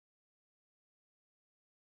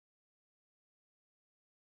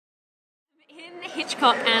In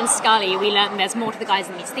Hitchcock and Scully, we learned there's more to the guys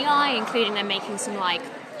than meets the eye, including them making some,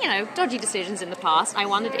 dodgy decisions in the past. I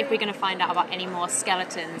wondered if we're going to find out about any more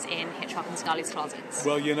skeletons in Hitchcock and Scully's closets.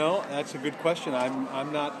 Well, that's a good question.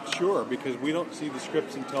 I'm not sure because we don't see the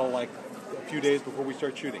scripts until like a few days before we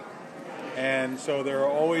start shooting. And so they're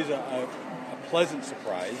always a pleasant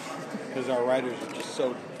surprise because our writers are just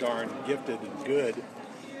so darn gifted and good.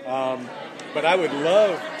 But I would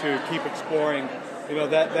love to keep exploring.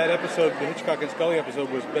 That episode, the Hitchcock and Scully episode,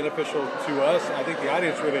 was beneficial to us. I think the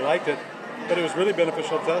audience really liked it, but it was really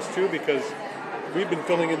beneficial to us too because we've been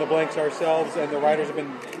filling in the blanks ourselves, and the writers have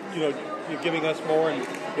been, giving us more, and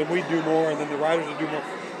then we do more, and then the writers will do more.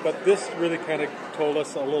 But this really kind of told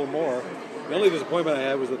us a little more. The only disappointment I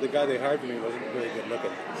had was that the guy they hired for me wasn't very good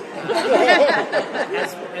looking.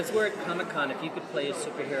 As we're at Comic-Con, if you could play a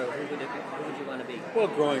superhero, who would you want to be? Well,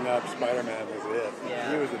 growing up, Spider-Man was it.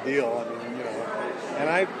 Yeah. He was the deal. And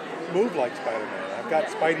I move like Spider-Man. I've got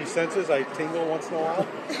spidey senses. I tingle once in a while.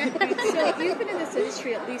 So you've been in this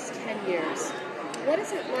industry at least 10 years. What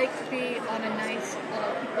is it like to be on a nice,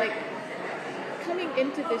 coming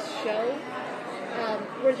into this show?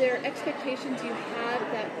 Were there expectations you had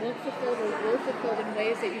that weren't fulfilled or were fulfilled in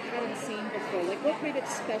ways that you hadn't seen before? Like, what made it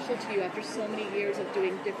special to you after so many years of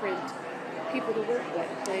doing different people to work with?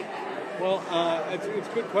 Well, it's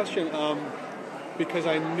a good question because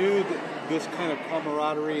I knew that this kind of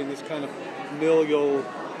camaraderie and this kind of familial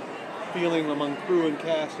feeling among crew and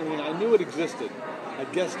cast, I knew it existed.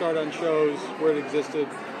 I'd guest starred on shows where it existed.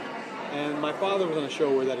 And my father was on a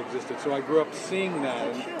show where that existed, so I grew up seeing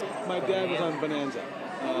that. And my dad was on Bonanza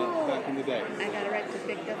back in the day. I got a right to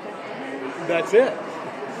pick up on That's it.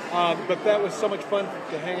 But that was so much fun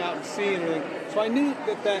to hang out and see and everything. So I knew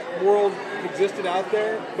that world existed out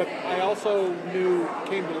there, but I also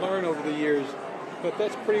came to learn over the years, that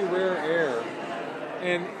that's pretty rare air.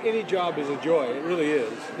 And any job is a joy. It really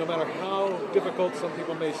is. No matter how difficult some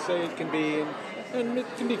people may say it can be, and it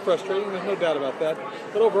can be frustrating. There's no doubt about that.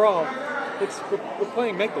 But overall, we're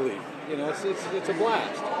playing make-believe. It's a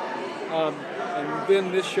blast. And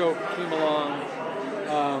then this show came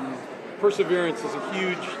along. Perseverance is a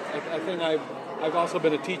huge. I think I've also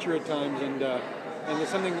been a teacher at times, and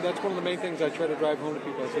it's something that's one of the main things I try to drive home to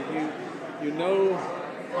people. I say you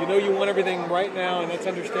want everything right now, and that's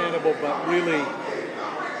understandable, but really,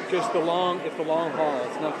 it's the long haul.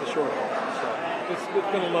 It's not the short haul. So it's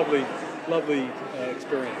been a lovely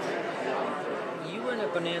experience. You were in a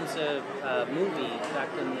Bonanza movie back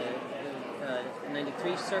in the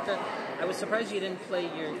 93 circa. I was surprised you didn't play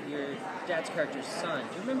your dad's character's son.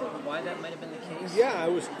 Do you remember why that might have been the case? Yeah, I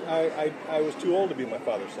was too old to be my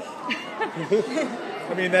father's son.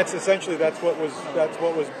 That's what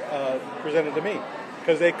was presented to me.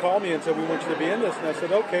 Because they called me and said, we want you to be in this. And I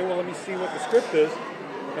said, okay, well, let me see what the script is.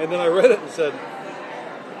 And then I read it and said,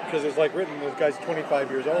 because it's written, this guy's 25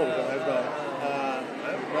 years old. And I was going,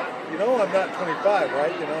 I'm not 25,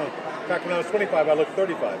 right? In fact, when I was 25, I looked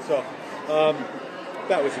 35. So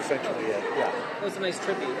that was essentially it, yeah. That was a nice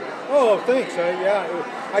tribute. Oh, thanks.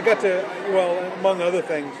 I got to, among other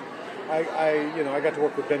things, I got to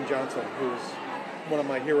work with Ben Johnson, who's one of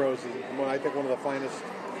my heroes, and I think one of the finest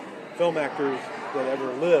film actors that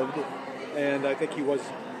ever lived, and I think he was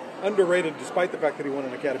underrated despite the fact that he won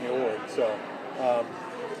an Academy Award. So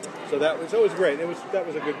that was great. That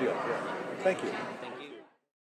was a good deal. Yeah. Thank you.